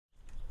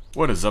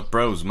What is up,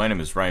 bros? My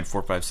name is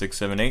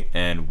Ryan45678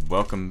 and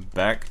welcome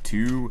back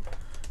to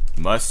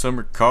my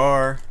summer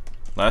car.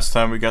 Last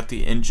time we got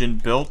the engine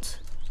built.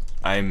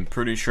 I'm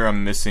pretty sure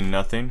I'm missing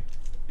nothing.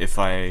 If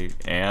I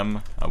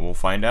am, I will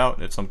find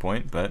out at some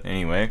point, but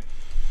anyway.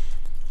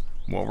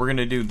 What we're going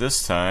to do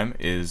this time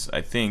is, I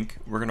think,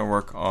 we're going to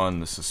work on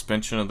the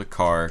suspension of the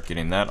car,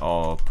 getting that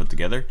all put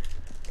together.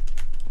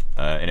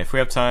 And if we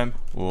have time,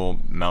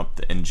 we'll mount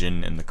the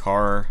engine in the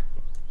car.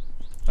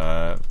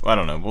 I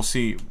don't know, we'll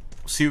see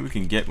what we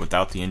can get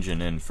without the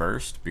engine in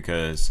first,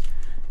 because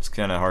it's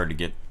kind of hard to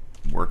get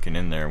working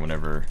in there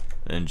whenever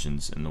the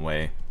engine's in the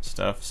way and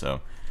stuff.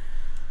 So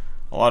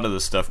a lot of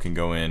this stuff can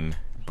go in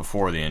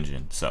before the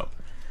engine.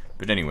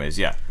 But anyways,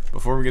 yeah,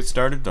 before we get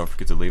started, don't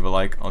forget to leave a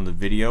like on the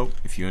video.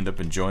 If you end up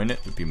enjoying it,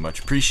 it'd be much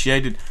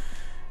appreciated.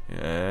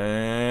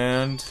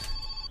 And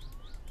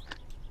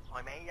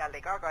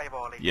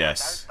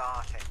yes,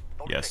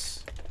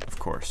 of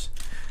course.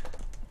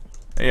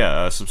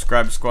 Yeah,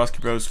 subscribe to Squawski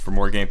Bros for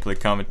more gameplay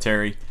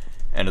commentary.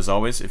 And as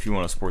always, if you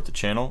want to support the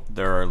channel,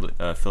 there are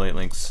affiliate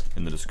links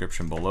in the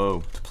description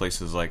below to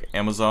places like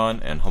Amazon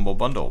and Humble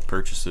Bundle.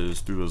 Purchases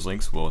through those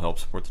links will help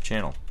support the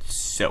channel.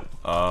 So,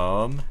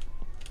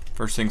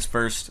 first things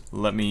first,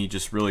 let me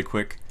just really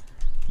quick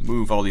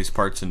move all these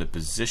parts into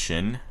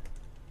position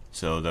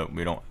so that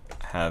we don't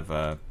have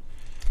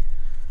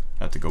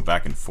to go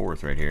back and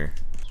forth right here.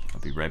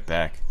 I'll be right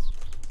back.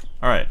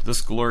 Alright, this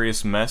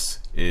glorious mess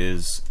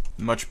is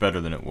much better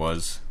than it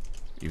was,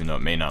 even though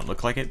it may not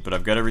look like it, but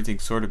I've got everything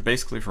sorted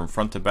basically from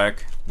front to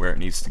back where it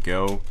needs to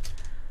go.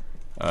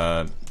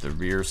 The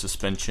rear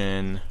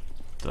suspension,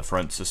 the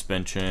front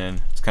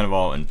suspension, it's kind of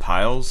all in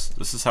piles.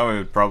 This is how I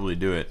would probably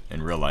do it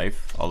in real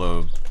life,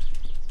 although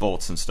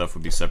bolts and stuff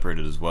would be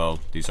separated as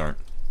well. They're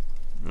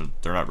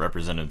not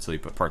represented until you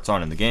put parts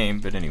on in the game,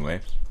 but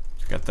anyway.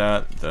 Got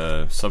that,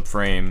 the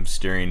subframe,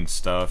 steering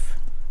stuff,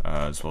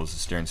 as well as the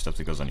steering stuff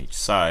that goes on each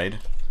side.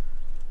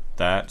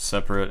 That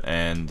separate,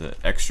 and the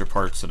extra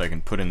parts that I can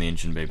put in the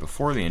engine bay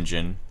before the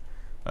engine,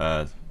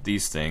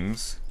 these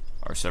things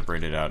are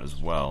separated out as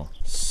well.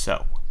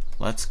 So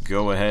let's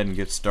go ahead and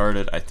get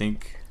started. I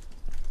think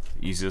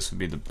the easiest would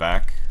be the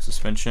back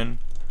suspension.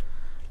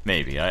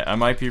 Maybe, I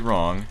might be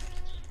wrong.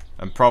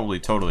 I'm probably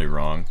totally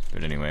wrong,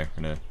 but anyway,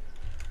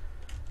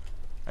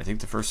 I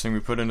think the first thing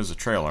we put in is a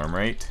trail arm,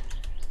 right?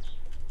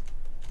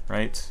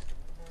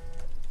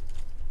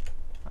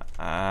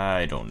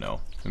 I don't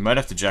know. We might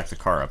have to jack the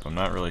car up. I'm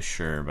not really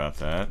sure about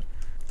that.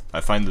 I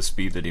find the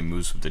speed that he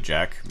moves with the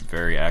jack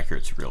very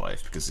accurate to real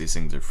life, because these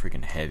things are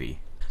freaking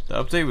heavy. The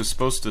update was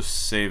supposed to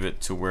save it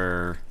to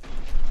where,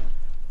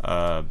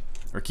 or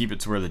keep it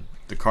to where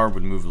the car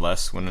would move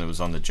less when it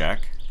was on the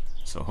jack.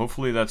 So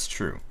hopefully that's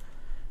true,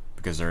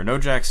 because there are no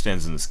jack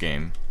stands in this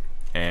game,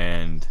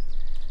 and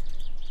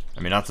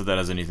I mean, not that that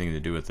has anything to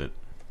do with it,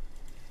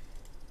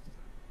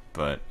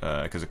 but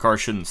because the car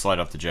shouldn't slide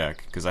off the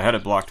jack, because I had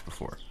it blocked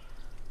before.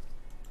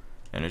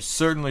 And it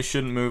certainly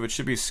shouldn't move. It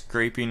should be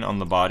scraping on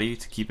the body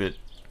to keep it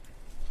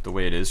the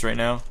way it is right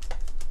now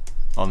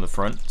on the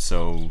front,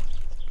 so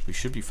we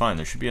should be fine.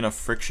 There should be enough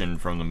friction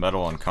from the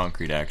metal on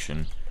concrete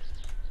action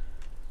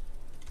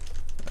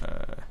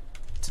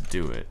to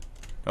do it.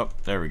 Oh,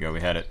 there we go,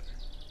 we had it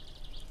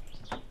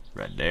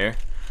right there.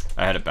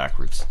 I had it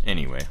backwards.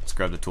 Anyway, let's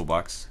grab the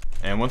toolbox.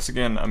 And once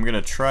again, I'm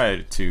gonna try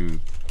to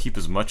keep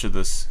as much of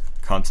this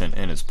content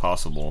in as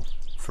possible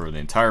for the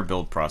entire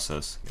build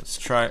process. Let's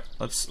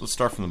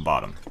start from the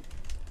bottom.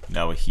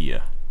 Now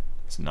here.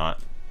 It's not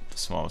the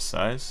smallest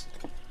size.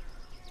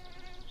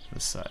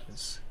 This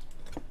size.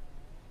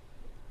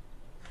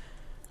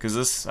 Because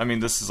this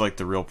is like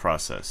the real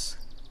process.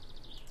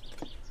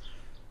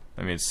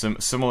 I mean, it's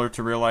similar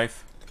to real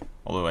life,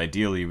 although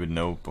ideally you would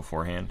know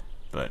beforehand.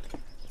 But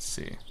let's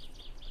see.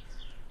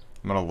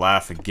 I'm gonna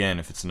laugh again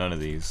if it's none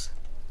of these.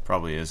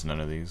 Probably is none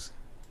of these.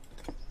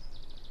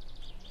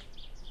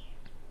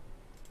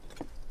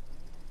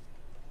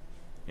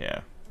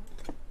 Yeah.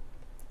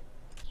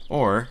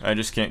 Or I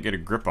just can't get a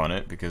grip on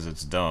it because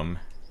it's dumb.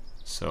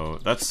 So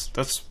that's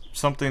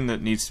something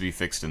that needs to be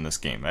fixed in this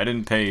game. I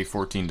didn't pay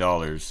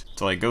 $14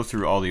 till I go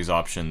through all these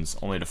options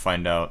only to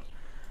find out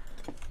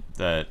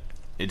that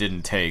it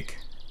didn't take,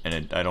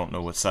 and I don't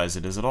know what size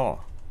it is at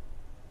all.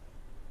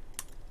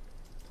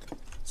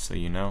 So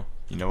you know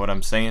what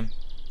I'm saying?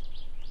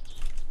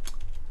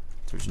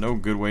 There's no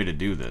good way to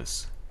do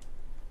this.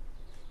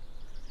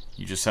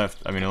 You just have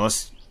to, I mean,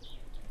 unless,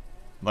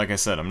 like I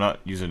said, I'm not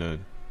using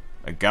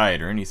a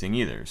guide or anything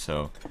either,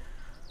 so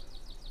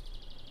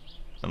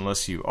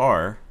unless you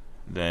are,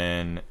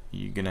 then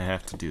you're gonna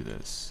have to do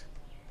this.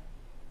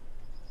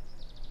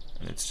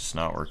 And it's just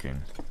not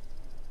working.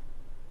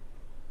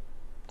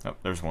 Oh,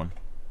 there's one.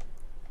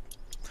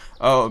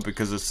 Oh,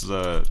 because it's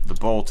the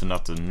bolt and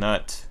not the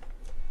nut.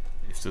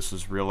 If this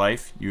was real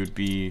life, you would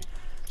be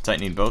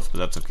tightening both, but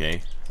that's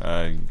okay.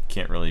 You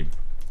can't really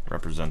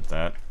represent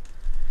that.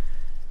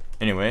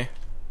 Anyway,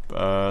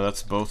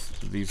 that's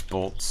both of these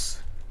bolts.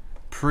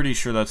 Pretty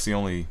sure that's the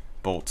only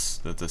bolts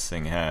that this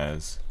thing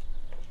has.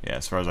 Yeah,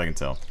 as far as I can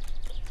tell.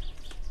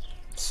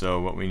 so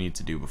what we need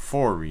to do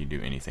before we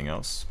do anything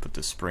else, put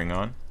the spring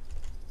on.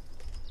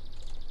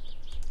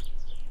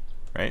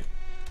 Right?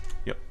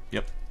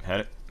 Yep,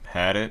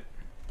 had it.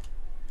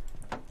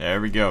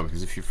 There we go,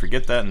 because if you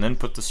forget that and then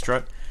put the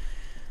strut,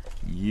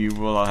 you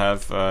will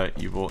have,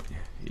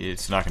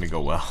 it's not going to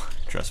go well,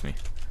 trust me.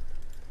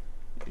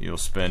 You'll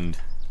spend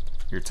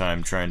your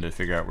time trying to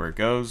figure out where it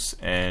goes,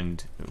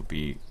 and it'll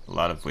be a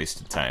lot of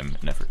wasted time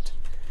and effort.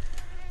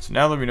 So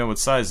now that we know what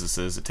size this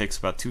is, it takes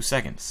about 2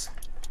 seconds.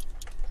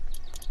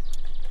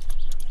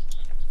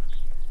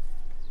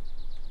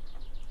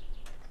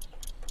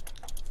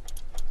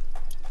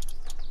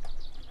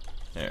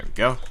 There we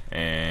go,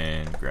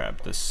 and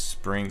grab the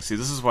spring. See,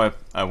 this is why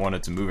I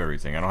wanted to move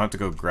everything. I don't have to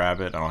go grab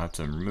it, I don't have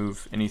to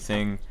remove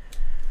anything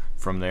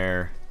from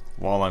there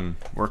while I'm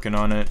working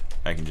on it.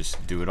 I can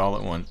just do it all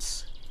at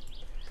once.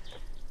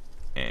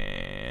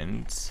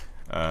 And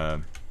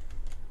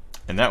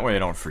that way I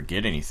don't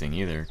forget anything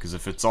either, because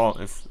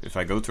if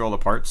I go through all the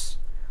parts,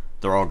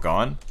 they're all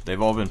gone.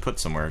 They've all been put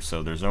somewhere,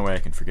 so there's no way I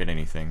can forget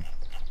anything.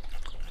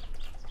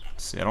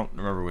 Let's see, I don't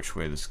remember which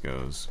way this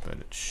goes, but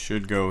it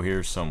should go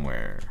here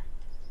somewhere.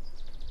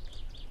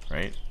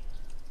 Right?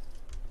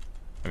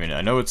 I mean,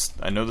 I know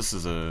this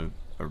is a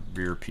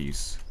rear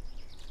piece.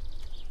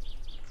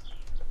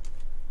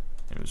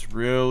 It was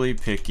really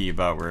picky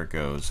about where it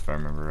goes, if I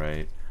remember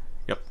right.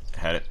 Yep,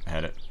 had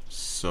it.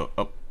 So,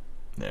 oh,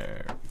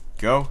 there we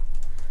go.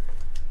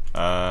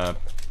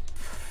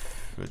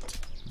 Put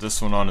this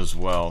one on as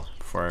well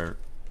before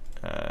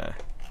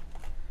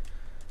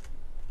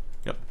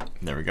yep,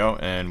 there we go,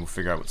 and we'll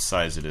figure out what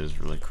size it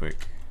is really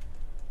quick.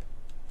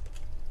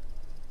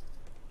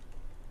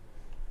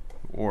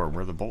 Or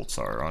where the bolts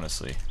are,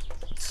 honestly.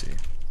 Let's see.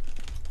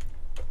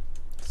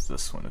 It's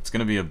this one. It's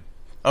gonna be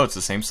oh, it's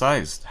the same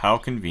size. How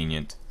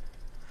convenient.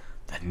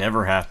 That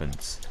never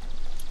happens.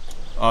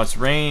 Oh, it's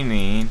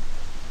raining.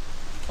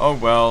 Oh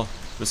well,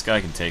 this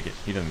guy can take it.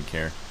 He doesn't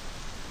care.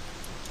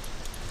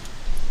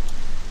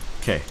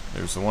 Okay,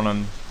 there's the one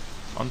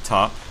on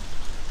top,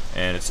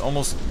 and it's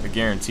almost a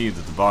guarantee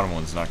that the bottom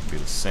one's not gonna be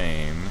the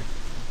same,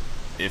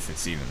 if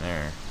it's even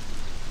there.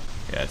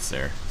 Yeah, it's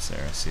there. It's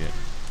there. I see it.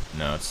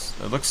 No,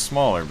 it looks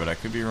smaller, but I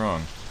could be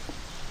wrong.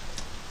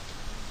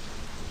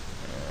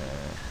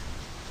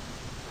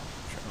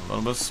 Try a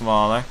little bit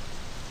smaller.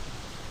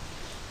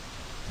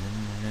 A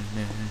little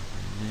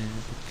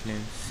bit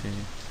closer.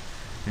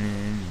 A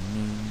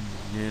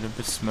little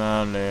bit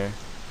smaller.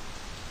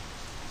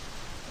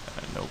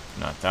 Nope,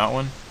 not that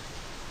one.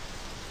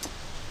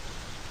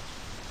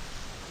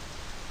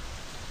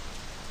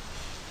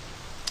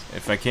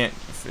 If I can't,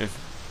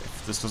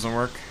 if this doesn't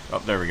work, oh,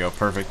 there we go,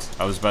 perfect.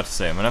 I was about to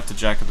say, I'm gonna have to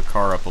jack the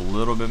car up a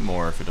little bit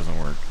more if it doesn't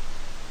work.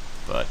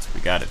 But we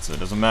got it, so it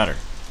doesn't matter.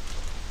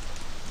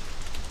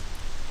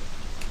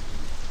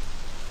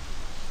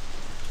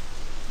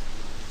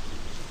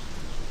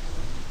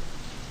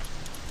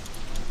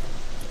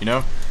 You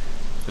know,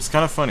 it's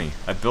kind of funny.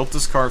 I built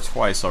this car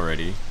twice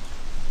already,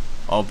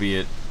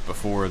 albeit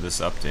before this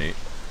update.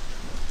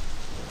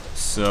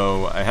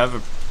 So I have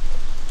a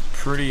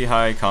pretty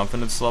high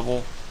confidence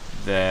level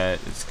that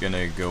it's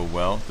gonna go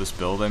well, this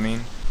build I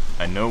mean.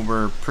 I know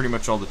where pretty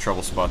much all the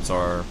trouble spots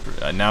are.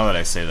 Now that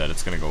I say that,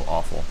 it's gonna go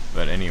awful.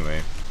 But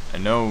anyway, I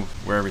know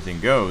where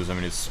everything goes. I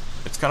mean, it's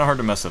kind of hard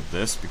to mess up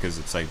this because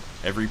it's like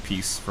every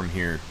piece from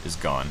here is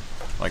gone,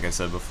 like I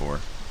said before.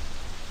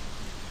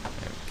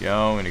 There we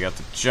go, and you got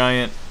the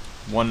giant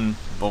one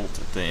bolt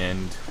at the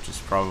end, which is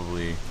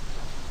probably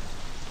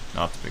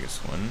not the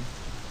biggest one.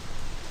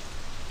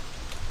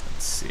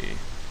 Let's see.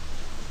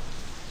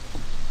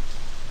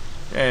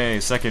 Hey,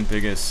 second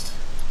biggest.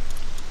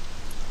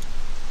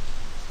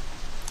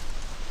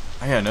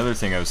 Oh yeah, another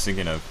thing I was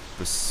thinking of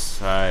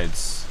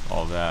besides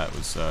all that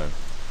was the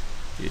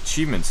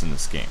achievements in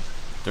this game.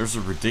 There's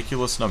a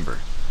ridiculous number,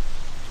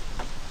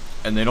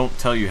 and they don't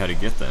tell you how to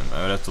get them.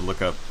 I would have to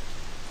look up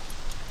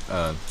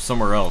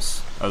somewhere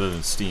else other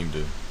than Steam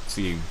to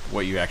see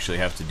what you actually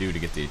have to do to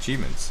get the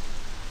achievements.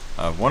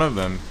 One of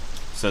them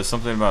says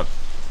something about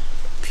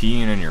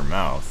peeing in your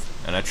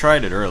mouth, and I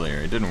tried it earlier.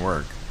 It didn't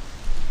work.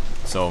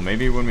 So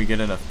maybe when we get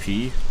enough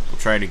pee, we'll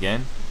try it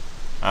again.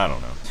 I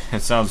don't know.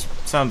 It sounds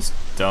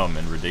dumb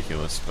and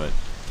ridiculous, but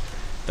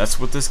that's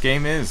what this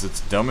game is. It's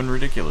dumb and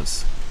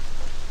ridiculous.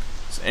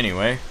 So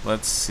anyway,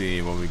 let's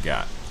see what we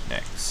got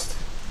next.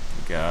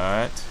 We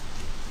got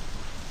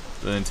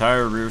the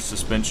entire rear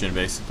suspension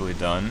basically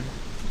done.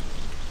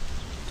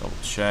 Double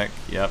check.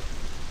 Yep.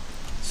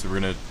 So we're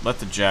gonna let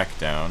the jack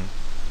down,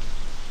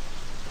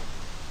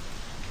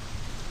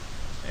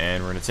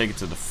 and we're gonna take it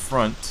to the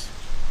front,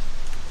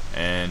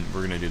 and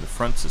we're gonna do the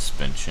front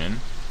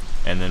suspension,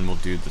 and then we'll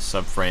do the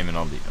subframe and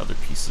all the other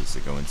pieces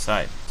that go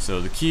inside. So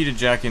the key to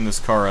jacking this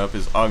car up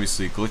is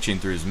obviously glitching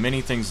through as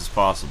many things as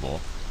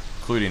possible,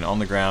 including on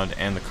the ground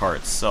and the car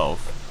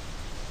itself.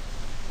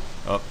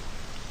 Oh,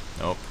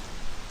 nope.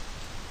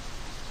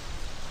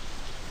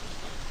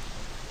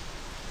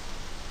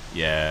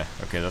 Yeah,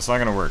 okay, that's not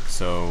gonna work,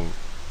 so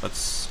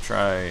let's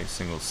try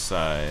single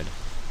side.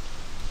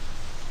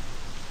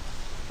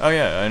 Oh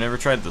yeah, I never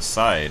tried the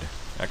side,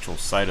 actual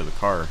side of the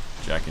car,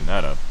 jacking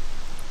that up.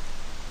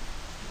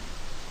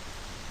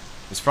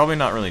 It's probably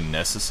not really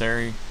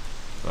necessary,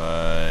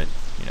 but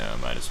you know,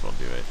 might as well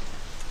do it.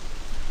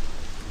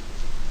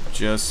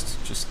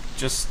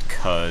 Just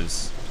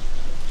cuz.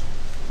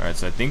 Alright,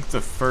 so I think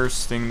the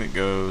first thing that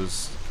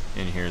goes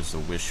in here is the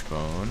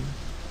wishbone.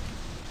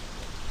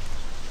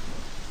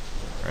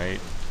 Right?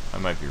 I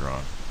might be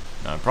wrong.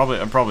 No, I'm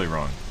probably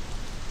wrong.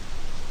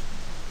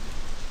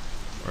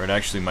 Or it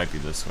actually might be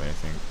this way, I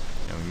think.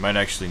 You know, we might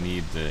actually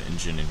need the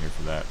engine in here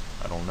for that.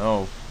 I don't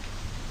know.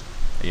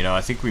 You know,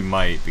 I think we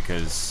might,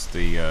 because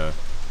the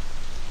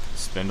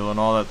spindle and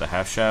all that, the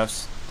half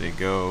shafts, they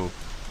go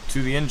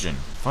to the engine.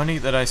 Funny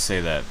that I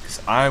say that,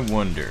 because I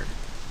wonder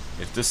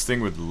if this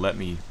thing would let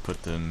me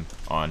put them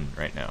on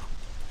right now.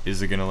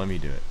 Is it gonna let me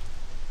do it?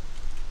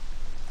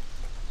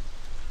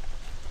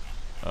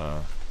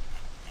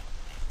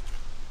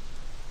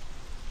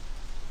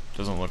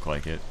 Doesn't look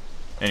like it.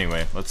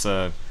 Anyway, let's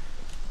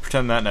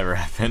pretend that never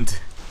happened.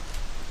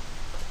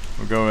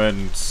 We'll go ahead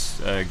and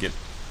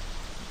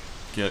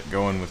get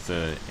going with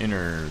the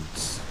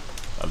innards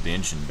of the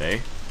engine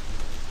bay.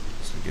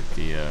 So we get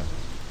the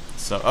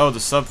the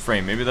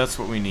subframe. Maybe that's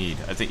what we need.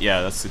 I think,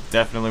 yeah, that's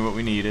definitely what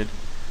we needed.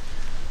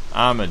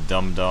 I'm a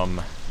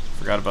dum-dum.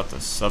 Forgot about the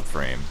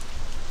subframe.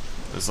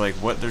 It's like,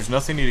 what? There's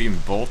nothing to even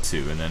bolt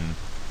to, and then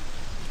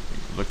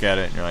you look at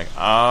it and you're like,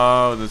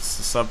 oh, that's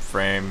the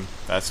subframe.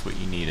 That's what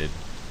you needed.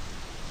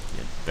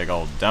 You big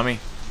old dummy.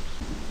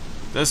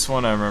 This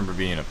one I remember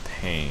being a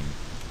pain.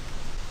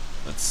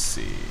 Let's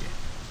see.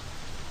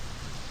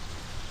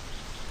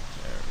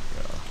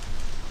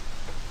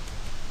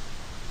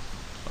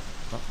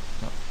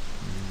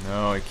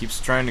 No, it keeps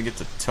trying to get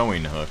the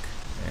towing hook,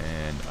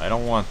 and I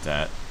don't want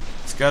that.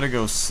 It's got to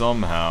go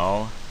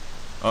somehow.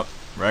 Oh,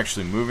 we're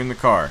actually moving the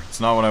car. It's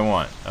not what I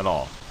want at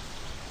all.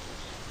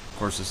 Of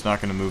course, it's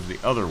not going to move the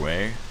other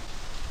way.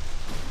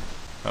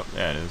 Oh,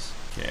 yeah, it is.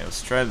 Okay,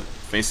 let's try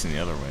facing the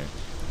other way.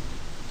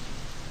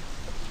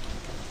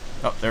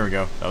 Oh, there we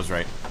go. That was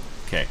right.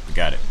 Okay, we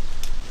got it.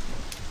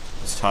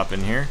 Let's hop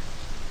in here.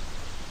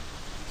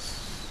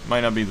 This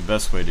might not be the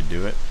best way to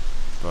do it,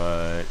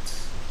 but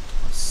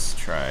let's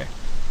try.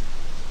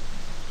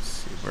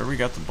 Where we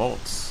got the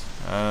bolts?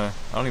 I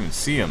don't even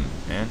see them,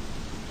 man.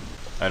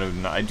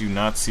 I do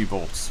not see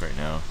bolts right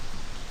now.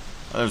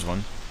 Oh, there's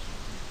one.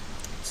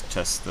 Let's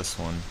test this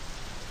one.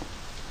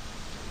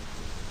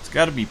 It's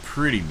got to be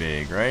pretty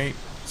big, right?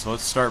 So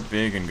let's start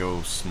big and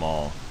go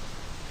small.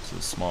 To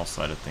the small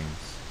side of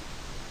things.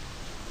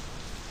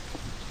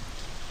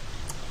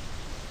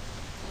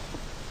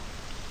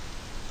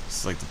 This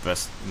is like the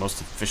best,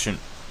 most efficient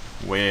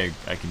way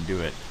I can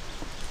do it.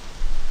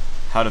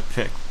 How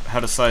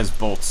to size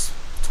bolts.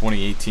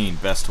 2018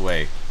 best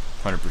way,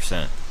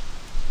 100%.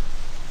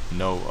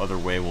 No other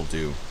way will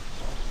do.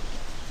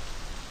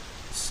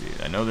 Let's see,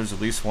 I know there's at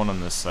least one on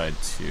this side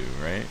too,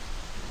 right?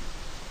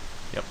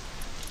 Yep.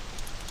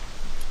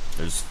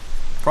 There's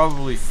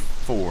probably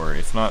 4,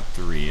 if not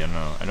 3, I don't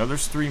know. I know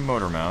there's 3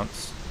 motor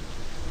mounts.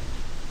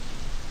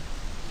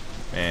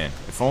 Man,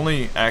 if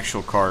only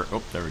actual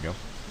oh, there we go.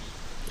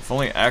 If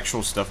only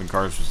actual stuff in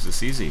cars was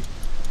this easy.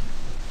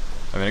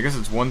 I mean, I guess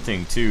it's one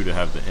thing too to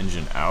have the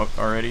engine out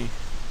already.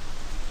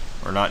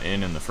 Or not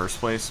in the first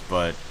place,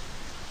 but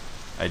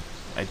I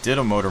did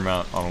a motor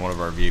mount on one of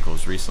our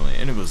vehicles recently,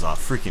 and it was a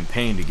freaking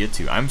pain to get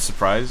to. I'm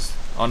surprised,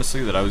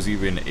 honestly, that I was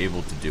even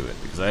able to do it,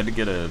 because I had to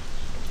get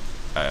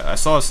I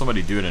saw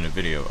somebody do it in a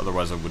video,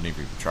 otherwise I wouldn't have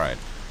even tried.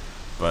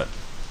 But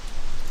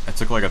I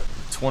took like a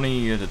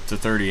 20 to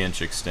 30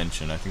 inch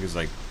extension. I think it was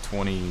like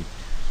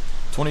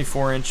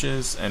 24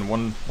 inches, and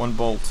one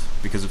bolt,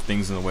 because of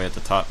things in the way at the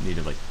top,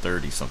 needed like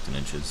 30 something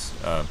inches.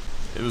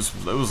 It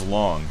was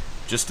long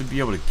just to be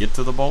able to get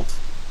to the bolt,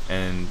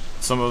 and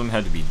some of them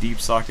had to be deep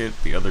socket,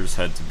 the others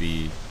had to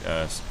be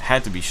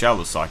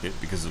shallow socket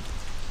because of,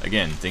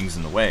 again, things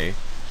in the way.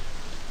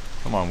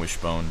 Come on,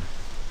 wishbone.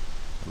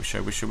 I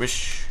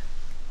wish.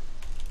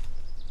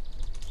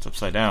 It's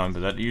upside down,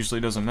 but that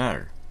usually doesn't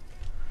matter.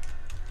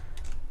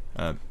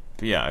 But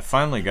yeah, I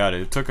finally got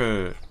it. It took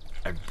I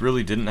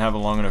really didn't have a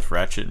long enough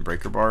ratchet and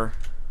breaker bar,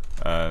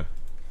 or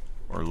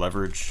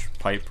leverage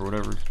pipe or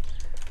whatever.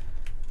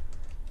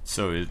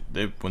 So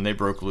when they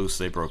broke loose,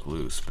 they broke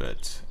loose.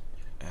 But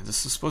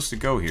this is supposed to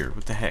go here.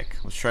 What the heck?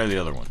 Let's try the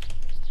other one.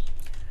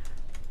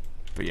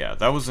 But yeah,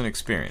 that was an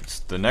experience.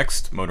 The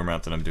next motor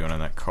mount that I'm doing on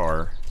that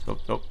car,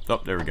 oh,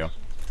 there we go,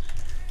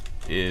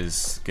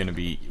 is gonna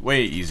be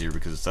way easier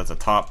because it's at the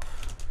top.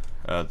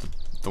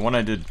 The one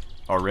I did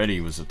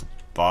already was at the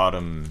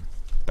bottom,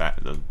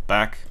 the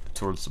back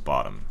towards the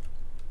bottom.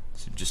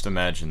 So just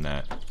imagine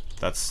that.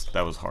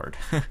 That was hard.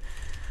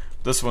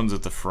 This one's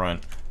at the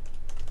front.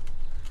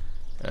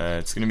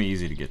 It's gonna be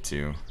easy to get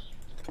to.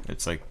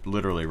 It's like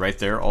literally right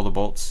there, all the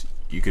bolts.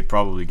 You could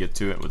probably get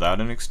to it without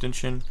an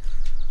extension.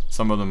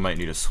 Some of them might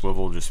need a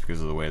swivel just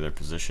because of the way they're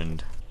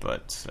positioned,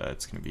 but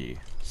it's gonna be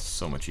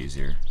so much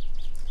easier.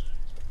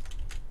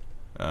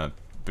 But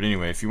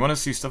anyway, if you want to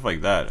see stuff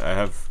like that, I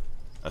have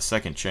a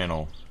second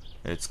channel.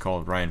 It's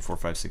called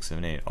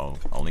Ryan45678.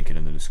 I'll link it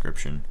in the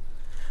description.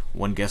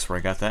 one guess where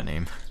I got that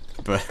name.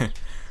 But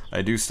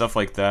I do stuff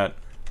like that,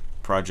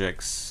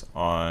 projects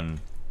on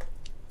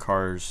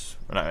cars,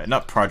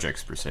 not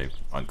projects per se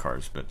on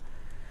cars, but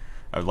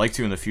I would like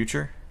to in the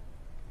future,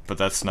 but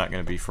that's not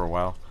going to be for a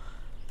while.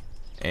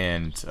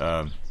 And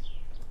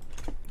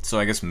so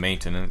I guess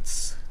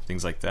maintenance,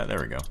 things like that. There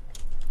we go.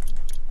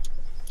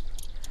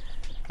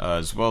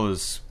 As well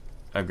as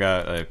I've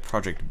got a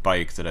project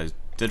bike that I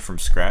did from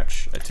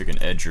scratch. I took an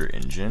Edger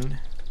engine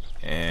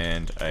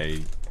and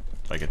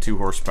like a 2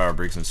 horsepower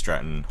Briggs &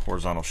 Stratton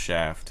horizontal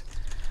shaft,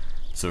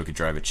 so it could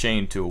drive a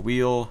chain to a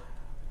wheel.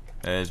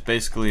 It's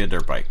basically a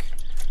dirt bike,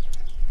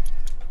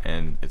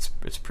 and it's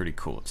pretty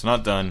cool. It's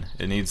not done.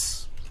 It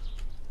needs.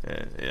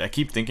 I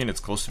keep thinking it's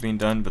close to being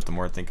done, but the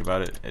more I think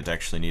about it, it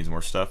actually needs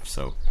more stuff.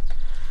 So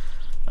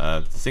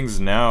the things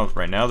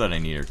right now that I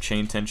need are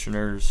chain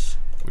tensioners,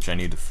 which I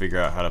need to figure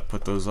out how to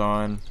put those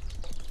on,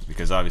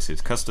 because obviously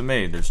it's custom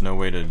made. There's no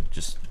way to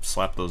just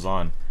slap those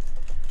on.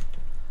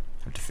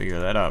 I have to figure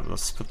that out.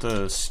 Let's put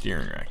the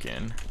steering rack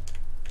in.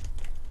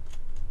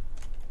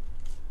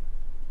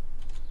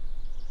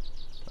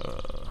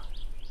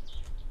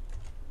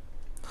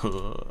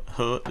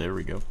 There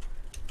we go.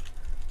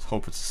 Let's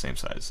hope it's the same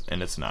size,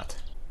 and it's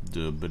not.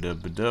 Dub.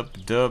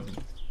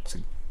 It's a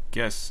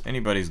guess.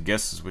 Anybody's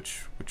guess is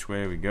which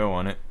way we go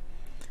on it.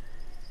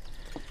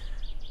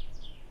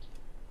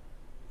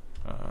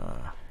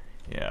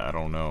 Yeah, I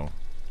don't know.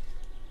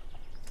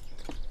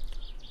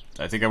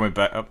 I think I went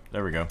back. Oh,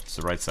 there we go. It's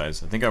the right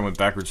size. I think I went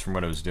backwards from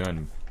what I was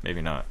doing.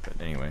 Maybe not, but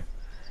anyway.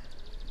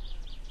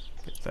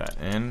 Get that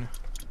in.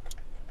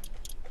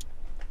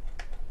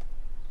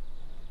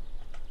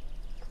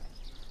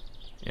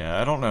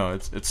 Yeah, I don't know.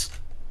 It's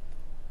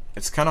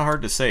kind of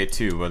hard to say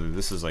too whether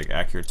this is like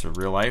accurate to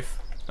real life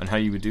and how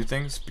you would do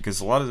things, because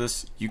a lot of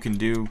this you can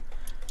do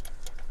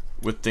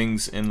with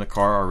things in the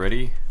car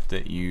already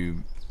that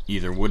you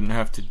either wouldn't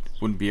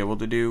be able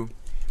to do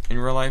in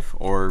real life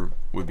or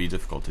would be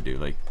difficult to do.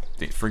 Like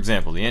for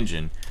example, the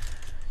engine.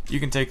 You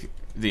can take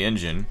the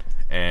engine,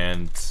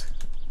 and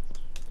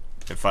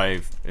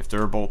if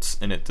there are bolts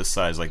in it this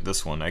size, like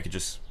this one, I could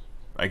just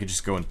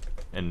go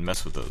and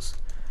mess with those.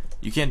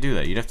 You can't do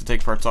that. You'd have to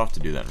take parts off to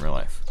do that in real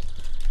life.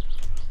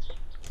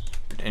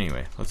 But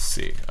anyway, let's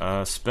see.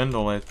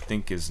 Spindle, I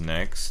think, is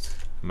next.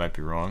 I might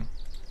be wrong.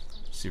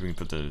 Let's see if we can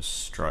put the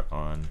strut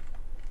on.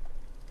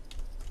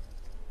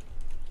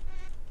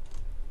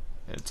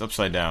 It's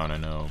upside down, I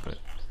know, but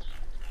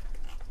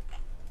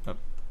up.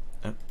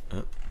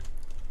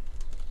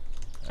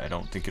 I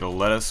don't think it'll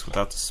let us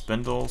without the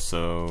spindle,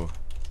 so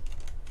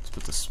let's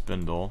put the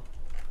spindle.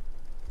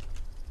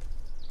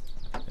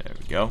 There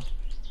we go.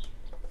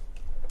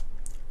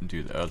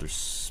 Do the other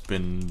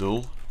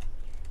spindle.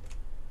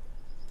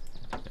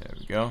 There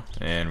we go.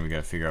 And we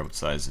gotta figure out what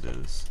size it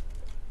is.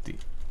 The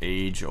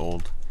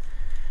age-old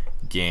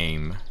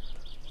game.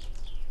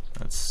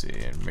 Let's see,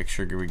 and make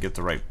sure we get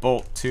the right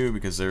bolt too,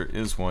 because there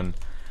is one.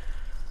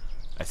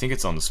 I think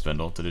it's on the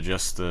spindle to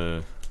adjust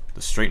the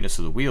straightness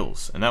of the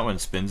wheels, and that one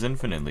spins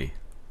infinitely.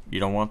 You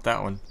don't want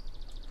that one.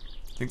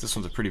 I think this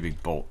one's a pretty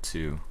big bolt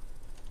too,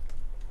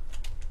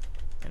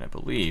 and I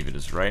believe it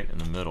is right in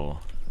the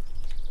middle.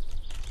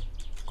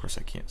 Of course,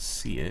 I can't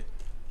see it.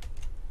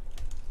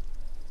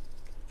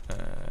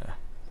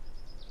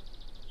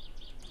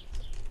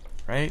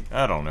 Right?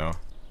 I don't know.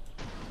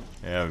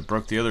 Yeah, we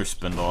broke the other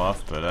spindle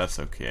off, but that's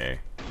okay.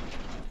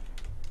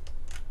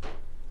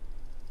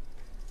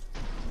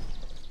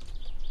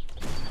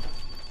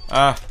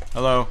 Ah,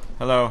 hello.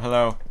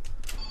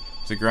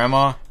 Is it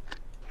Grandma?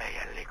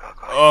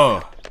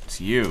 Oh,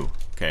 it's you.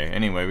 Okay,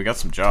 anyway, we got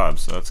some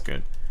jobs, so that's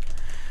good.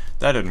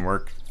 That didn't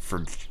work for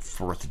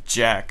the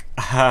jack.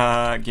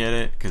 Haha, get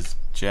it? Because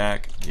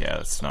jack, yeah,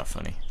 that's not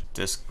funny.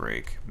 Disc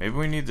brake. Maybe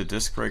we need the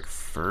disc brake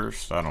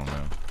first? I don't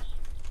know.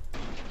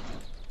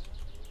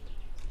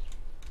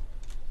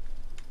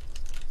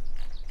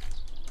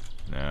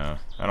 No,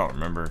 I don't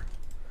remember.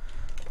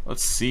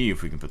 Let's see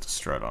if we can put the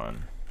strut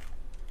on.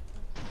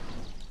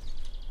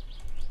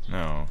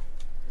 No.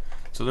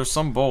 So there's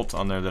some bolt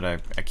on there that I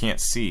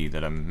can't see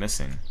that I'm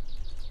missing.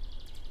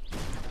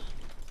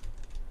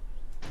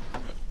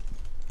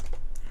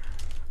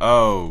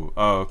 Oh,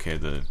 okay,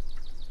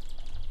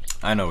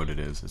 I know what it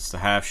is. It's the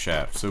half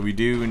shaft. So we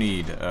do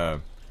need,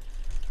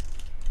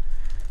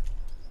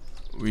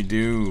 we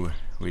do.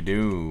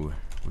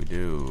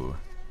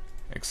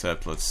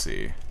 Except, let's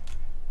see.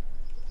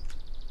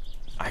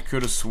 I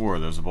could have swore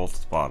there's a bolt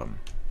at the bottom.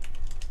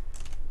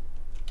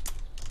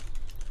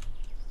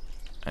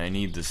 I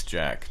need this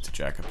jack to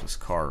jack up this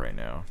car right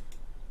now,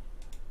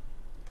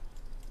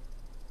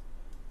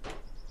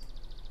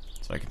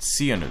 so I can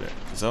see under there,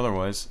 because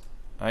otherwise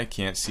I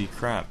can't see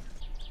crap.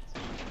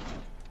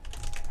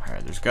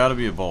 Alright, there's gotta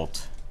be a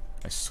bolt.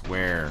 I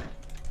swear.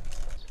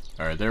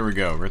 Alright, there we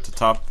go. We're at the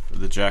top of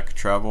the jack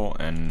travel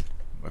and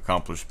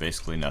accomplished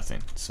basically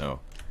nothing.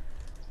 So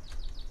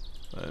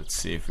let's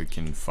see if we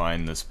can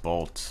find this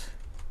bolt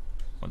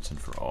once and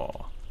for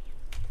all.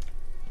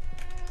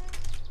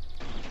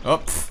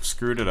 Oh,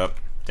 screwed it up.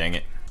 Dang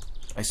it.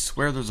 I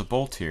swear there's a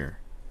bolt here.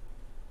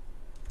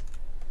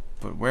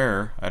 But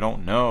where? I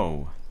don't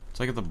know. It's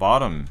like at the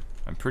bottom.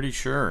 I'm pretty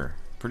sure.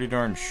 Pretty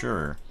darn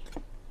sure.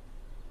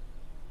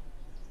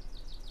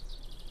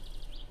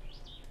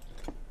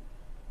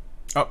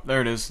 Oh,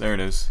 there it is. There it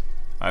is.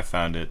 I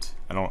found it.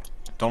 I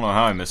don't know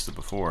how I missed it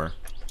before.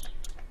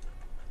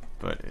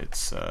 But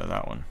it's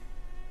that one.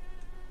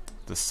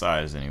 This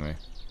size anyway.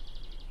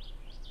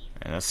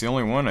 And that's the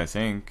only one, I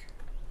think.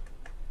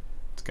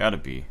 It's gotta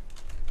be.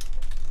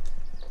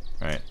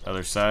 Right,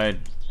 other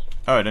side.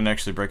 Oh, I didn't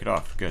actually break it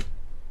off. Good.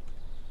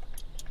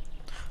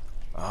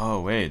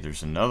 Oh, wait,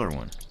 there's another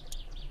one.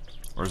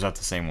 Or is that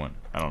the same one?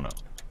 I don't know.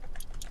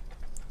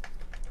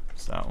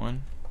 Is that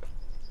one?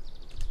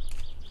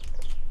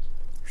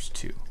 There's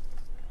two.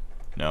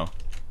 No.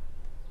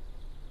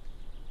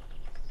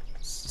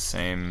 It's the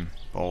same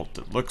bolt.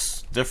 It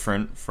looks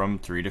different from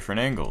 3 different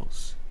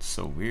angles. It's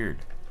so weird.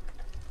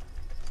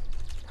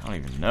 I don't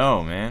even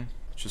know, man.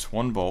 It's just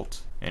one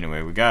bolt.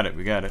 Anyway, we got it.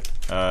 We got it.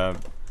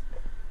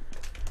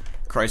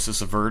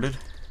 Crisis averted.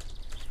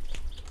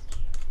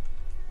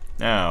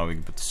 Now we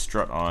can put the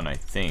strut on, I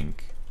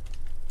think.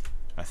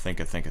 I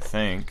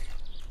think.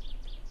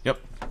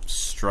 Yep.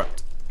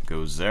 Strut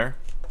goes there.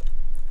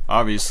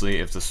 Obviously,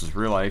 if this was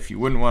real life, you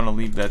wouldn't want to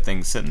leave that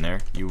thing sitting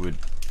there. You would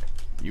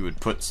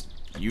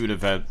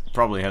have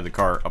probably had the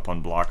car up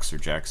on blocks or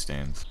jack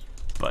stands.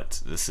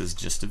 But this is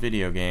just a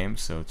video game,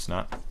 so it's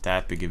not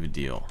that big of a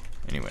deal.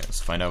 Anyway,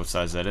 let's find out what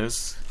size that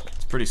is.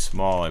 It's pretty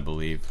small, I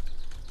believe.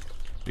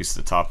 At least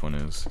the top one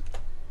is.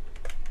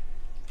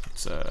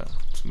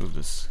 Let's move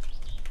this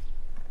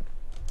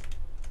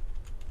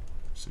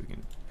so we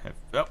can have.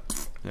 Oh,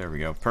 there we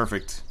go.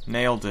 Perfect.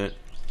 Nailed it.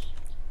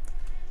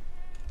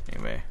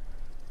 Anyway,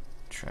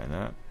 try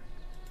that.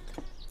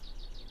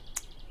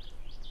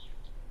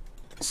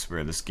 I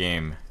swear this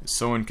game is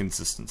so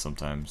inconsistent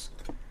sometimes.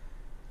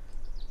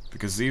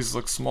 Because these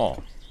look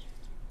small.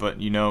 But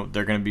you know,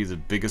 they're gonna be the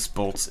biggest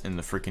bolts in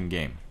the freaking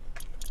game.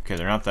 Okay,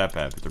 they're not that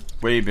bad, but they're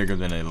way bigger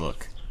than they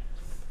look.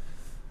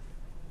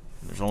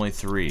 There's only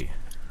 3.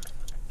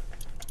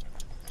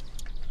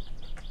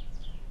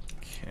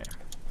 Okay.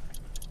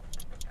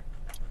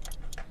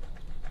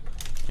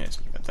 Okay,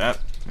 so we got that.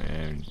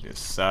 And this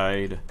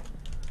side.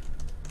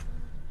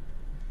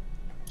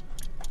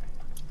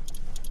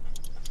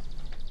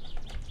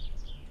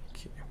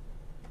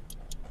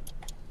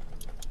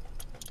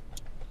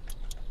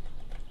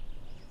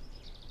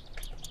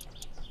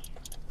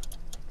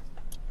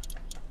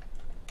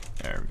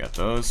 There, we got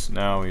those.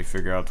 Now we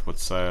figure out what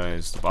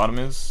size the bottom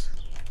is.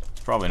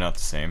 It's probably not the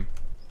same.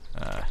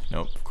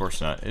 Nope, of course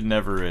not. It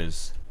never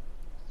is.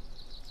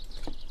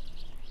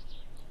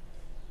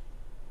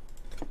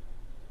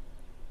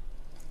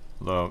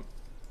 Although,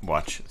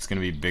 watch, it's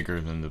gonna be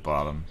bigger than the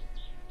bottom.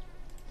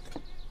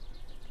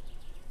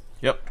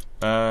 Yep.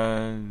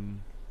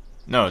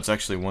 No, it's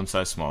actually one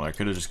size smaller. I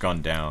could have just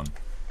gone down.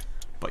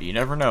 But you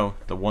never know.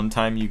 The one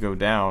time you go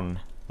down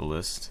the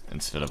list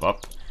instead of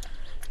up,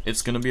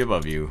 it's gonna be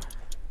above you.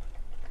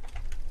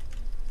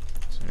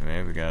 So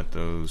anyway, we got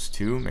those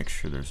 2. Make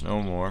sure there's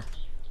no more.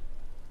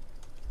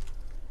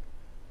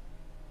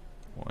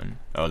 1.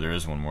 Oh, there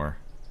is one more.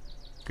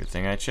 Good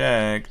thing I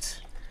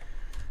checked.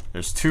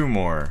 There's 2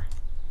 more.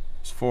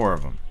 There's 4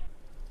 of them.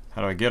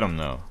 How do I get them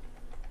though?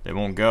 They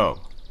won't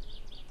go.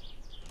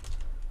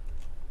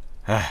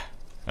 I'll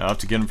have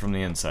to get them from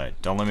the inside.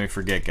 Don't let me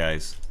forget,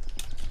 guys.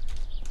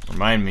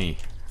 Remind me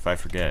if I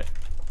forget.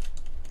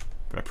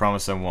 But I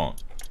promise I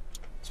won't.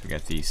 So we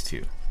got these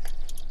 2.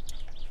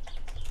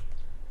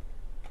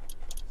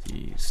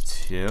 These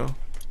 2.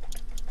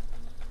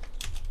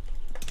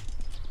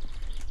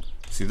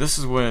 See, this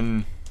is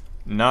when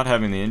not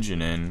having the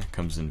engine in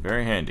comes in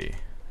very handy.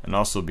 And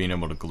also being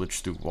able to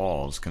glitch through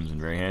walls comes in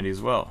very handy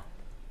as well.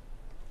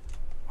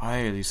 Why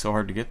are these so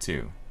hard to get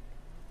to?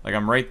 Like,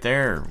 I'm right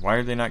there. Why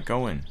are they not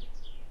going?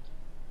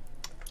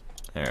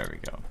 There we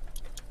go.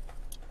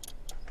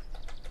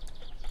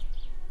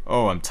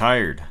 Oh, I'm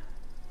tired.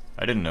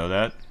 I didn't know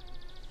that.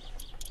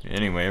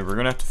 Anyway, we're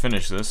gonna have to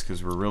finish this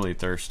because we're really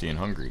thirsty and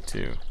hungry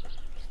too.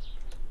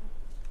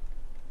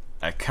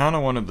 I kinda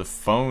wanted the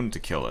phone to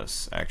kill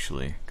us,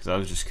 actually, because I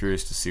was just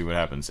curious to see what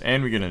happens.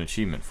 And we get an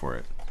achievement for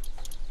it.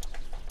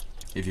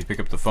 If you pick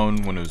up the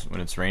phone when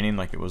it's raining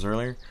like it was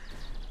earlier,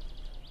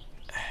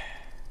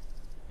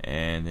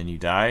 and then you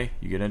die,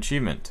 you get an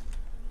achievement.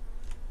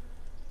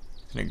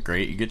 Isn't it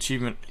great? You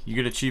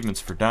get achievements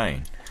for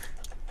dying.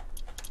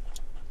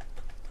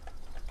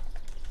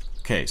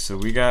 Okay, so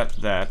we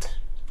got that.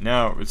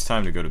 Now it's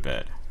time to go to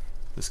bed.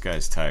 This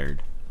guy's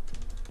tired.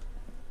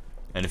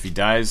 And if he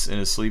dies in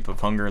his sleep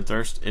of hunger and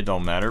thirst, it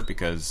don't matter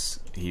because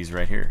he's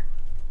right here.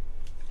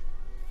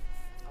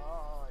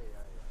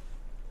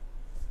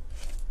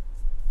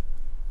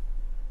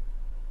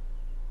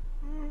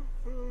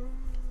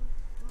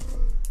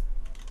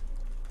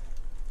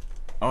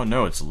 Oh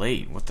no, it's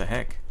late. What the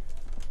heck?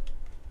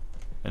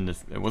 And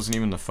it wasn't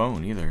even the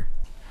phone either.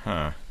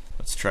 Huh.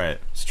 Let's try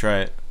it. Let's try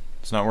it.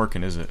 It's not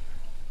working, is it?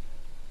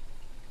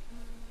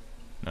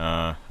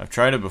 Nah, I've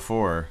tried it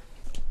before.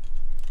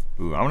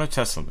 Ooh, I want to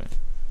test something.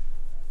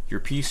 Your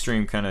P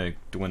stream kind of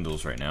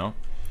dwindles right now.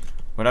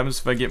 What happens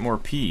if I get more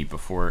P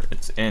before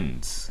it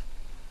ends?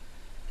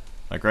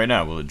 Like right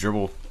now, will it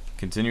dribble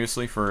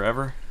continuously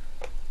forever?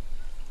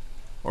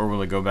 Or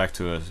will it go back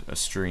to a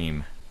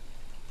stream?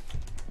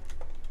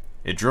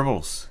 It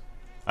dribbles.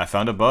 I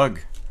found a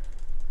bug.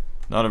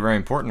 Not a very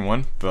important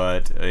one,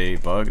 but a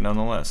bug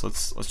nonetheless.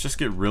 Let's just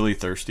get really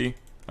thirsty.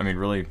 I mean,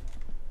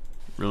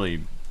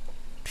 really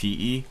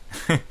PE.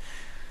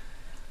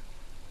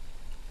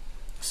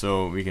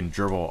 So we can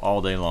dribble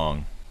all day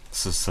long.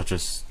 This is such a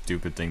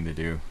stupid thing to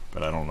do,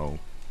 but I don't know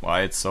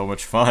why it's so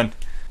much fun.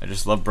 I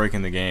just love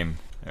breaking the game.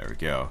 There we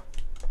go.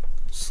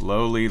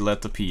 Slowly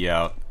let the pee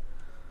out.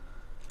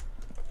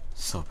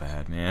 So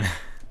bad, man.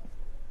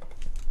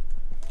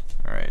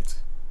 Alright.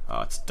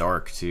 Oh, it's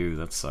dark too.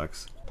 That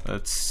sucks.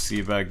 Let's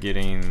see about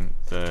getting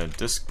the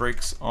disc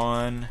brakes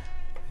on.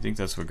 I think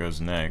that's what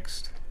goes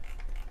next.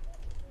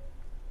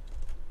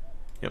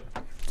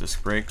 Yep.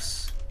 Disc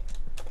brakes.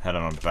 Had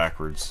it on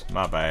backwards.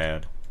 My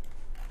bad.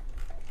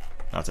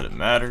 Not that it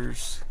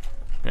matters.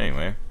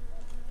 Anyway.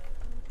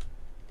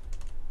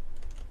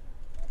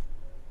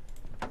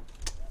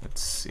 Let's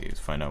see. Let's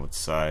find out what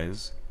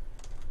size.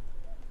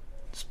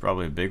 It's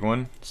probably a big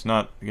one. It's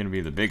not going to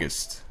be the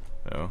biggest,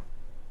 though.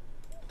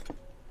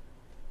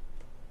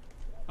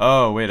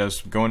 Oh, wait. I was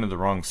going to the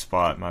wrong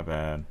spot. My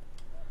bad.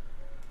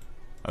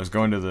 I was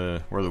going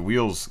to where the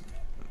wheels...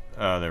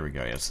 there we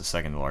go. Yeah, it's the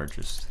second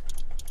largest.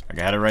 I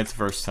got it right the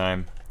first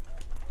time.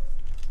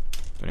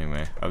 But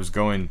anyway, I was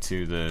going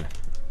to the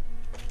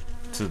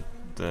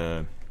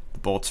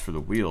bolts for the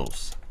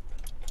wheels.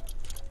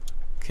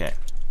 Okay.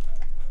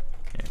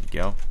 There we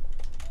go.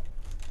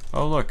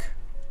 Oh look,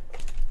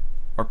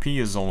 our P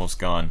is almost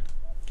gone.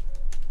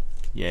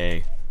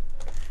 Yay.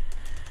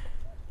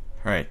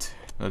 Alright,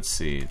 let's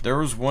see. There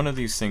was one of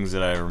these things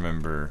that I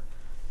remember.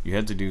 You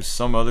had to do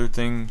some other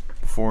thing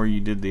before you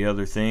did the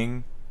other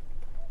thing,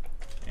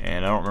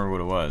 and I don't remember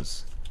what it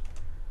was.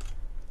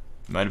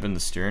 It might have been the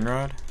steering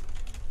rod.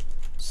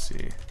 Let's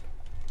see.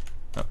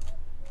 Oh.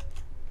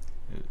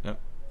 Yep.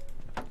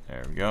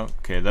 There we go.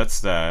 Okay,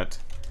 that's that.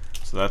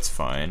 So that's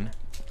fine.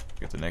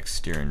 Get the next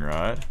steering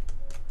rod.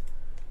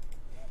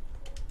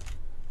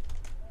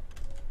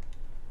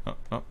 Oh,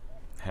 oh.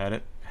 Had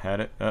it.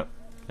 Up.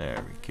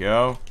 There we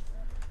go.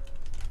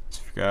 Let's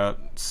figure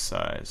out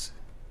size.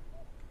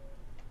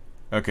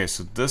 Okay,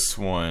 so this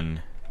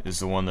one is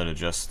the one that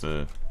adjusts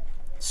the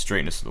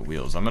straightness of the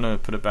wheels. I'm gonna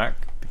put it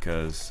back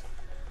because,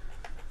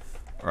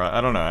 or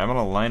I don't know, I'm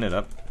gonna line it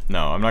up.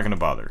 No, I'm not gonna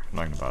bother.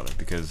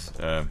 Because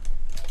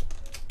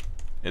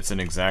it's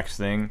an exact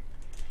thing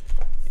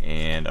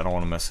and I don't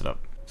want to mess it up.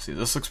 See,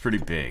 this looks pretty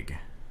big.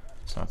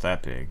 It's not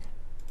that big.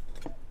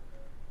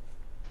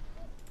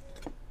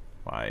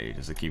 Why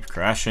does it keep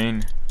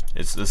crashing?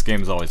 This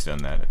game's always done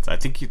that. I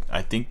think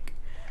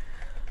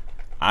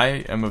I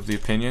am of the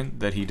opinion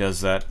that he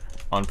does that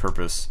on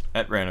purpose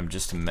at random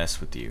just to mess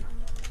with you.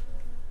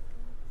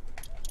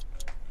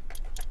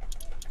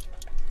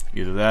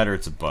 Either that or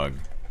it's a bug,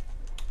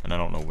 and I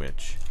don't know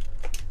which.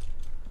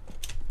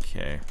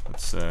 Okay,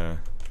 let's see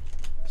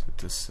what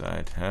this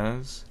side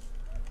has.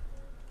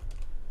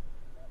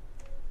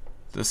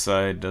 This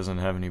side doesn't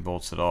have any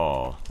bolts at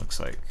all, looks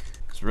like.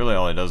 Because really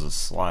all it does is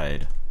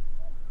slide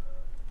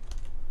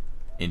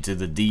into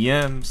the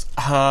DMs.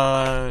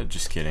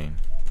 Just kidding.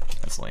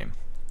 That's lame.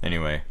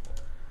 Anyway,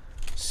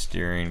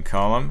 steering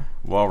column.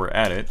 While we're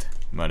at it,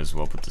 might as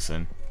well put this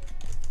in.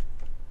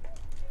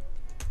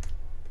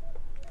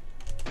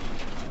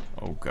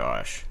 Oh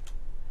gosh.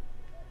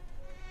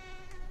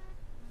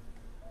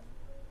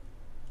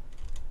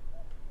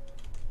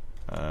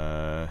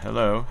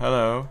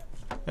 Hello.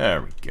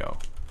 There we go.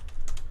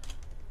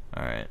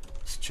 Alright,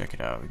 let's check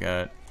it out. We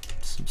got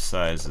some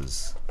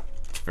sizes.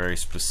 It's very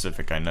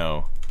specific, I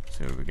know. Let's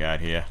see what we got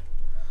here.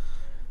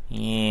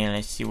 Yeah,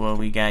 let's see what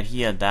we got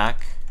here,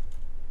 Doc.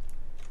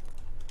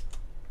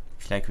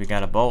 Looks like we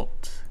got a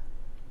bolt.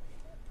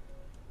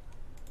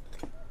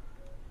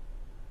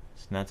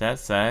 It's not that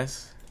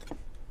size.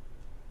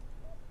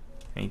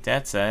 Ain't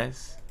that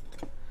size.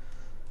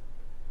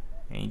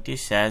 Ain't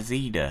this size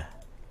either.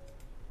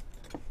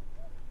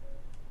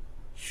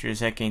 Sure as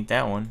heck ain't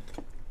that one.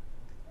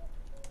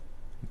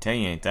 I tell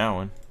you ain't that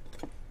one.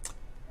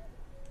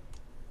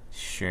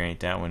 Sure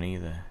ain't that one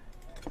either.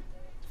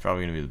 It's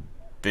probably gonna be the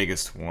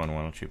biggest one,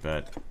 why don't you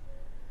bet?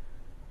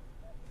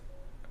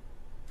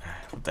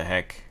 What the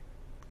heck?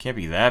 Can't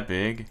be that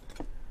big.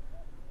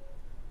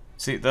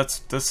 See,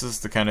 this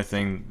is the kind of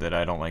thing that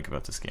I don't like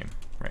about this game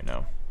right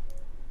now.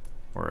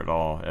 Or at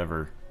all,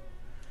 ever.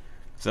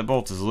 'Cause that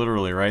bolt is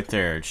literally right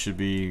there. It should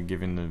be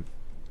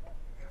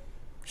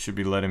should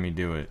be letting me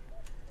do it.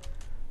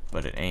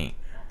 But it ain't.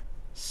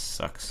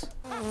 Sucks.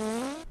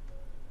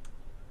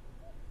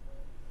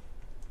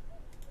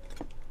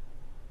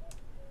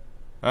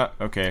 Ah,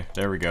 okay,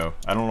 there we go.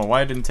 I don't know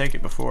why I didn't take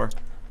it before.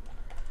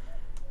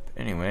 But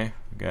anyway,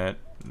 we got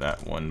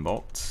that one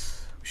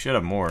bolt. We should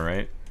have more,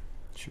 right?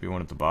 Should be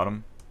one at the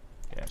bottom.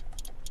 Yeah,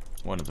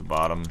 one at the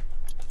bottom.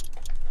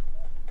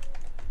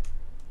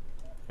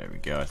 There we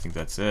go, I think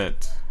that's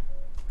it.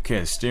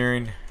 Okay, the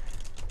steering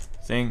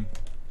thing.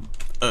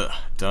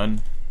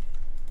 Done.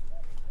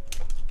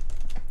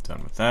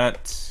 Done with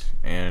that.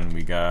 And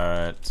we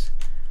got...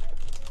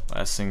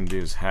 Last thing to do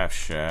is half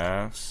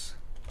shafts,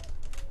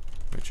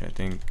 which I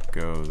think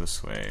go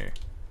this way.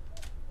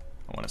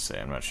 I want to say,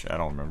 I'm not sure, I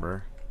don't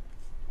remember.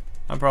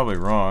 I'm probably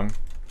wrong.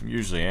 I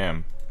usually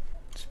am.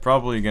 It's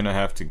probably gonna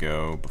have to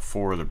go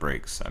before the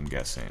brakes, I'm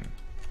guessing,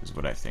 is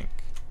what I think.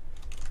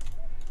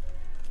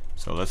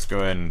 So let's go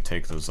ahead and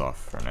take those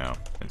off for now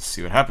and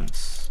see what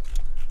happens.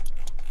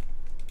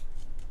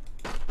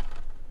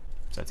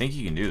 So I think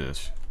you can do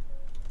this,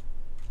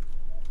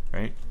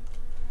 right?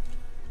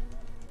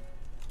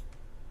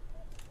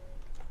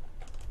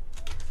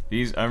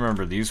 These, I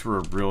remember these were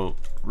a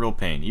real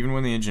pain. Even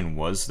when the engine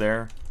was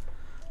there,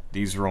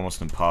 these were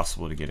almost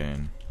impossible to get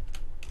in.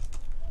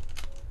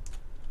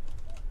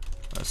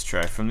 Let's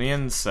try from the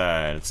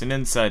inside. It's an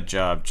inside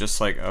job, just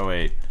like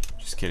 08.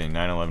 Just kidding,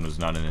 9/11 was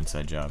not an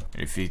inside job.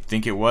 If you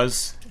think it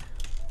was,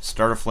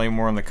 start a flame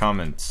war in the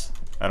comments.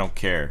 I don't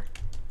care.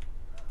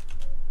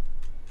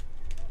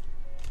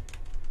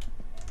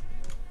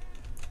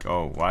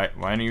 Oh, why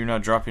are you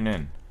not dropping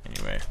in?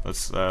 Anyway,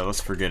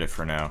 let's forget it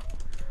for now.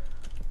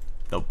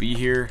 They'll be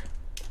here.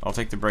 I'll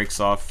take the brakes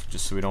off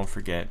just so we don't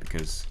forget,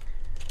 because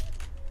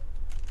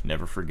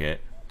never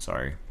forget.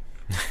 Sorry.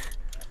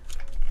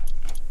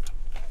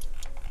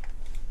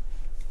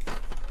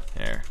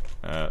 There.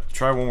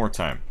 Try one more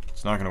time.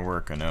 It's not gonna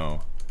work, I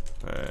know,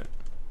 but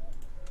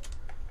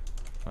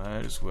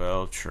might as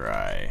well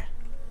try.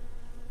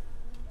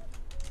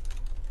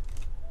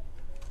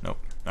 Nope,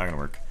 not gonna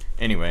work.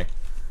 Anyway,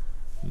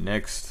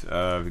 next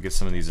we get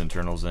some of these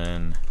internals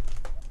in.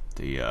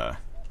 The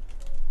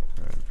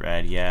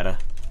radiata,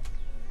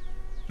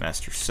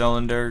 master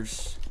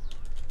cylinders.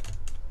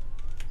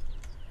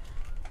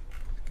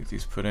 Get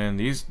these put in.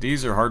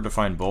 These are hard to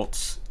find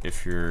bolts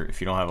if you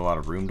don't have a lot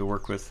of room to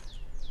work with.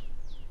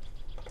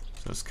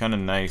 So it's kind of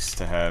nice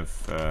to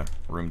have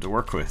room to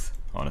work with,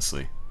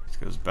 honestly. This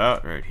goes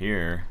about right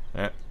here.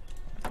 There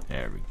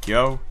we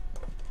go.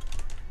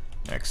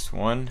 Next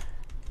one.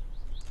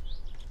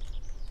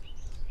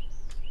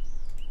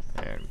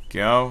 There we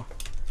go.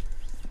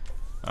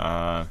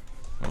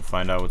 We'll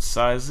find out what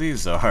size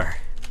these are.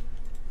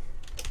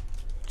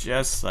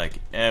 Just like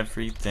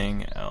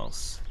everything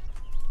else.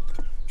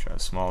 Try a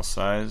small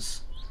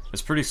size.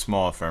 It's pretty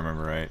small if I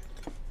remember right.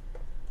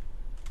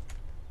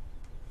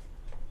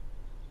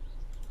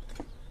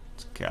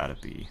 It's gotta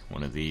be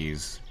one of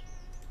these.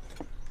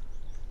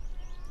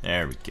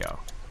 There we go.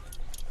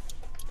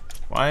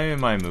 Why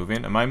am I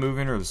moving? Am I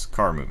moving or is the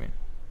car moving?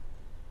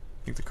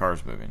 I think the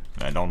car's moving.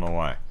 I don't know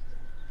why.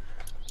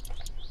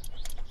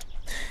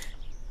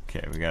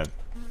 Okay, we got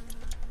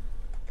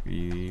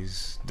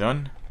these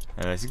done.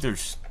 And I think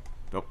there's...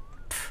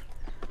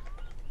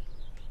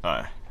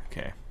 Oh.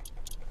 Okay.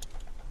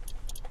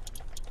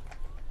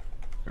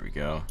 There we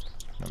go.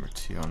 Number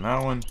 2 on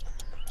that one.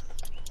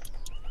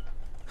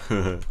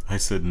 I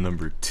said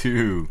number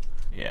 2.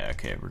 Yeah,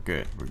 okay, we're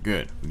good. We're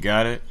good. We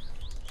got it.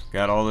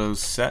 Got all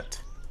those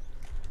set.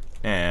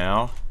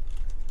 Now,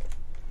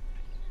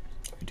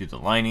 we do the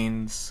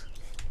linings.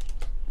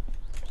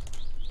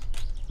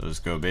 Those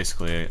go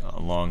basically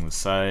along the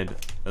side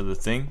of the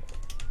thing.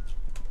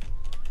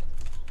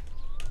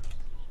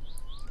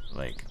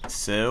 Like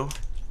so.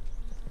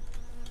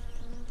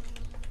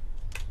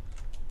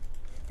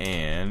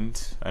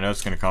 And I know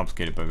it's gonna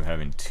complicate it by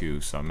having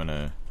 2, so I'm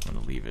gonna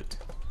leave it.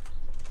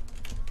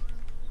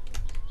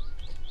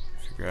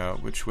 Figure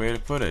out which way to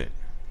put it.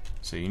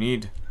 So you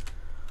need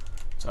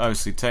to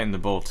obviously tighten the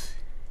bolt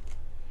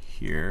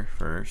here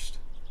first.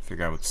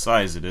 Figure out what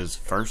size it is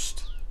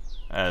first,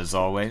 as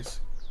always.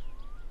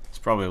 It's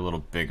probably a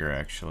little bigger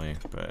actually,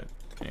 but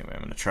anyway,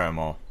 I'm gonna try them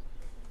all.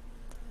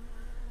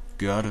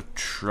 Gotta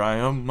try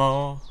them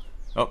all.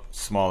 Oh,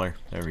 smaller.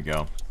 There we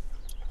go.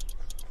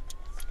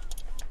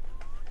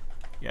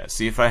 Yeah,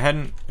 see, if I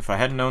hadn't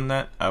known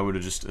that, I would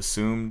have just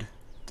assumed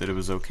that it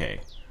was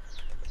okay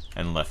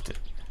and left it.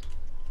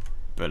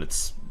 But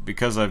it's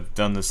because I've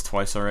done this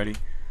twice already.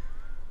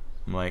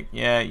 I'm like,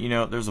 yeah, you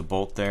know, there's a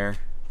bolt there.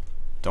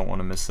 Don't want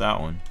to miss that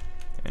one.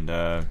 And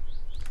oh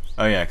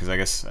yeah, because I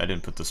guess I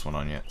didn't put this one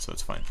on yet, so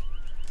it's fine.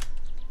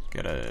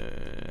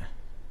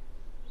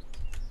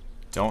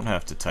 Don't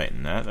have to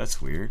tighten that.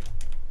 That's weird.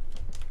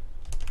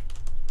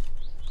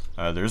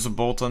 There's a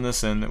bolt on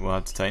this end that we'll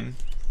have to tighten,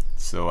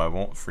 so I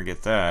won't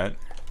forget that.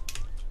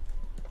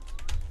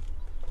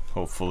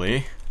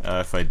 Hopefully.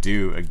 If I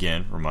do,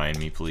 again, remind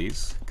me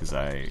please, because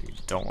I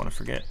don't want to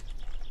forget.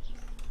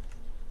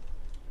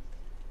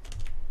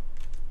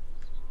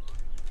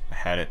 I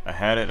had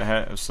it.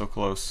 I was so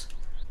close.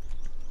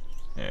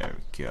 There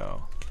we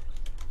go.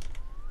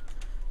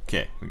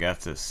 Okay, we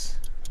got this.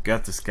 We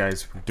got this,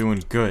 guys. We're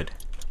doing good.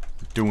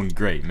 We're doing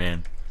great,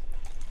 man.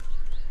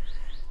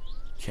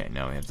 Okay,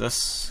 now we have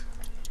this.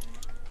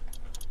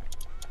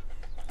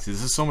 See,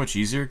 this is so much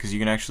easier because you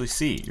can actually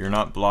see. You're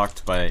not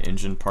blocked by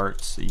engine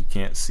parts, so you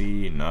can't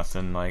see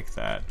nothing like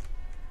that.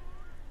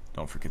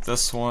 Don't forget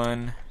this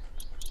one.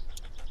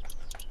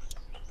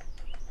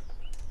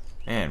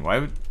 Man,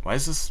 why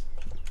is this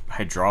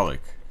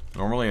hydraulic?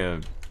 Normally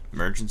a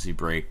emergency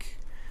brake,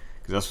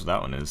 because that's what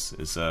that one is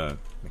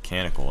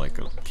mechanical, like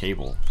a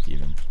cable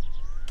even.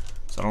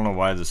 So I don't know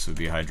why this would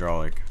be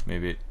hydraulic.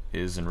 Maybe it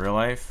is in real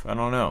life? I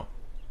don't know.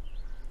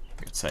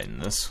 Let's tighten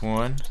this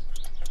one.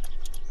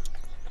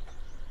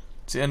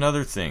 See,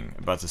 another thing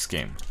about this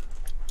game.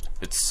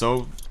 It's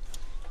so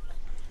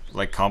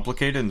like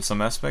complicated in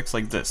some aspects,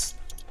 like this.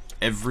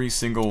 Every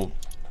single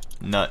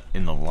nut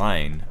in the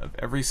line of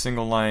every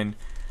single line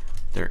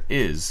there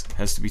is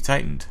has to be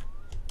tightened.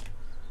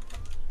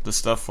 The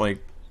stuff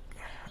like,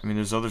 I mean,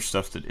 there's other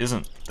stuff that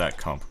isn't that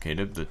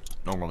complicated that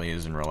normally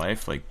is in real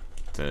life, like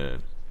the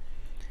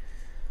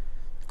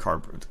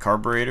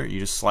carburetor. You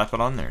just slap it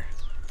on there.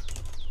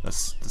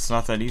 That's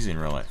not that easy in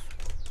real life.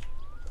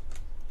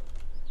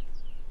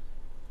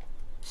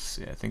 Let's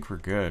see, I think we're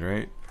good,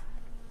 right?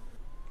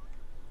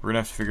 We're gonna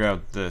have to figure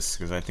out this,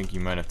 because I think you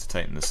might have to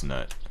tighten this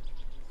nut.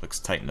 Looks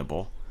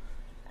tightenable.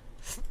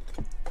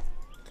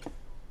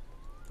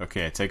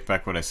 Okay, I take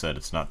back what I said,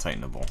 it's not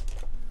tightenable.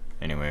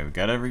 Anyway, we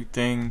got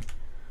everything,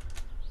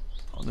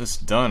 all this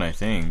done, I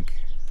think.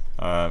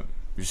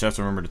 We just have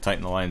to remember to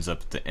tighten the lines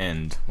up at the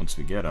end once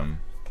we get them.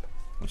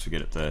 Once we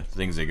get at the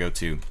things they go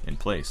to in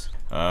place.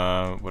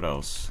 What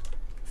else?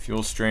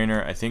 Fuel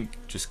strainer, I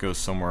think just goes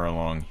somewhere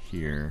along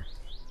here.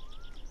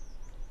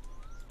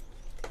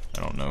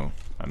 I don't know,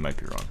 I might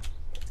be wrong.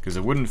 Because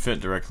it wouldn't fit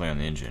directly on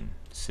the engine,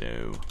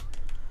 so...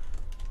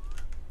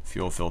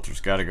 Fuel filter's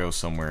gotta go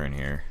somewhere in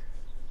here.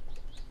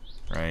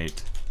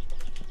 Right?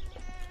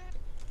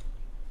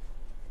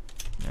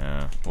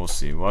 Yeah, we'll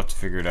see. We'll have to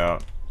figure it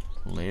out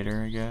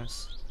later, I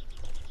guess.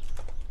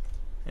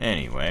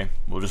 Anyway,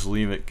 we'll just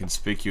leave it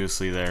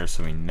conspicuously there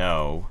so we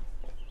know.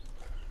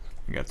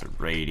 We got the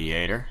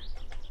radiator.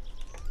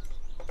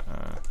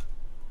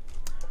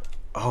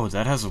 Oh,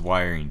 that has a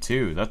wiring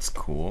too. That's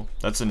cool.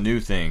 That's a new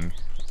thing,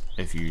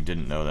 if you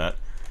didn't know that.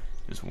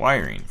 There's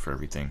wiring for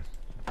everything.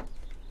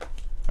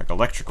 Like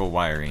electrical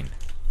wiring.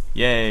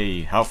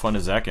 Yay! How fun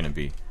is that gonna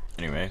be?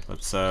 Anyway,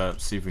 let's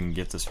see if we can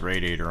get this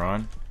radiator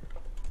on.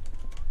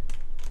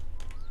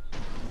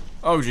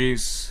 Oh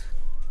jeez.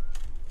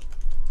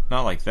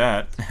 Not like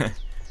that.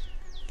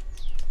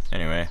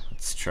 Anyway,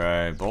 let's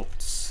try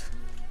bolts.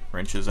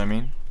 Wrenches, I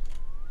mean.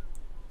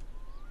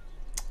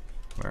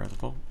 Where are the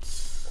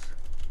bolts?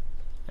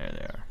 There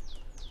they are.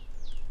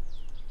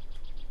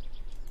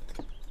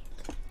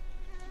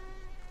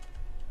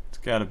 It's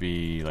gotta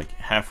be like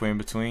halfway in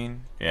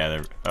between. Yeah,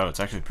 they're, oh,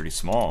 it's actually pretty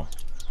small.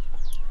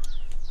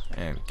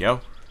 There we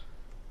go.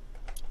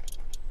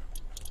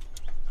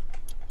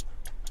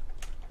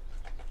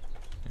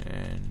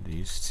 And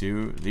these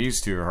two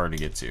are hard to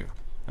get to.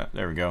 Oh,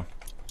 there we go.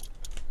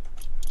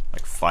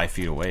 Like 5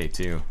 feet away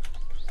too.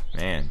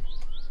 Man.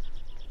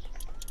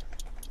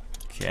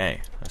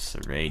 Okay, that's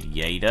the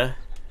radiator.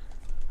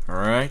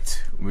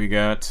 Alright, we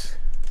got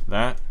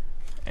that.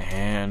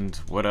 And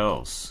what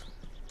else?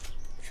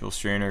 Fuel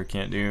strainer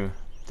can't do.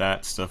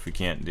 That stuff we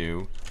can't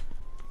do.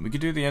 We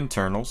could do the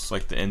internals,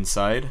 like the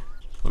inside.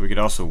 But we could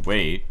also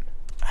wait.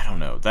 I don't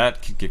know.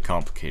 That could get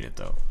complicated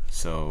though.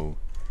 So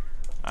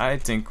I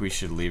think we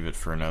should leave it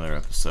for another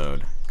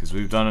episode. Because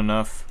we've done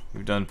enough.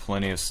 We've done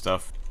plenty of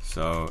stuff.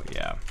 So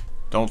yeah.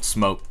 Don't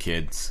smoke,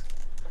 kids.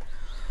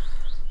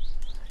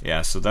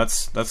 Yeah, so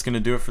that's gonna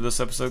do it for this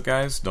episode,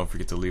 guys. Don't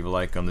forget to leave a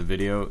like on the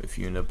video if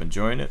you end up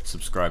enjoying it.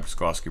 Subscribe to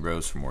Squawski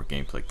Bros for more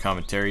gameplay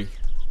commentary.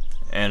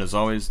 And as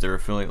always, there are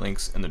affiliate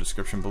links in the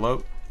description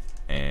below.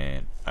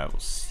 And I will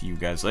see you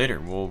guys later.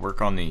 We'll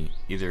work on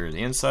either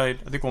the inside.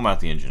 I think we'll mount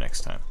the engine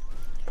next time.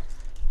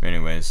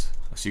 Anyways,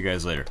 I'll see you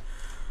guys later.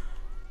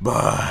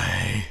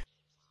 Bye.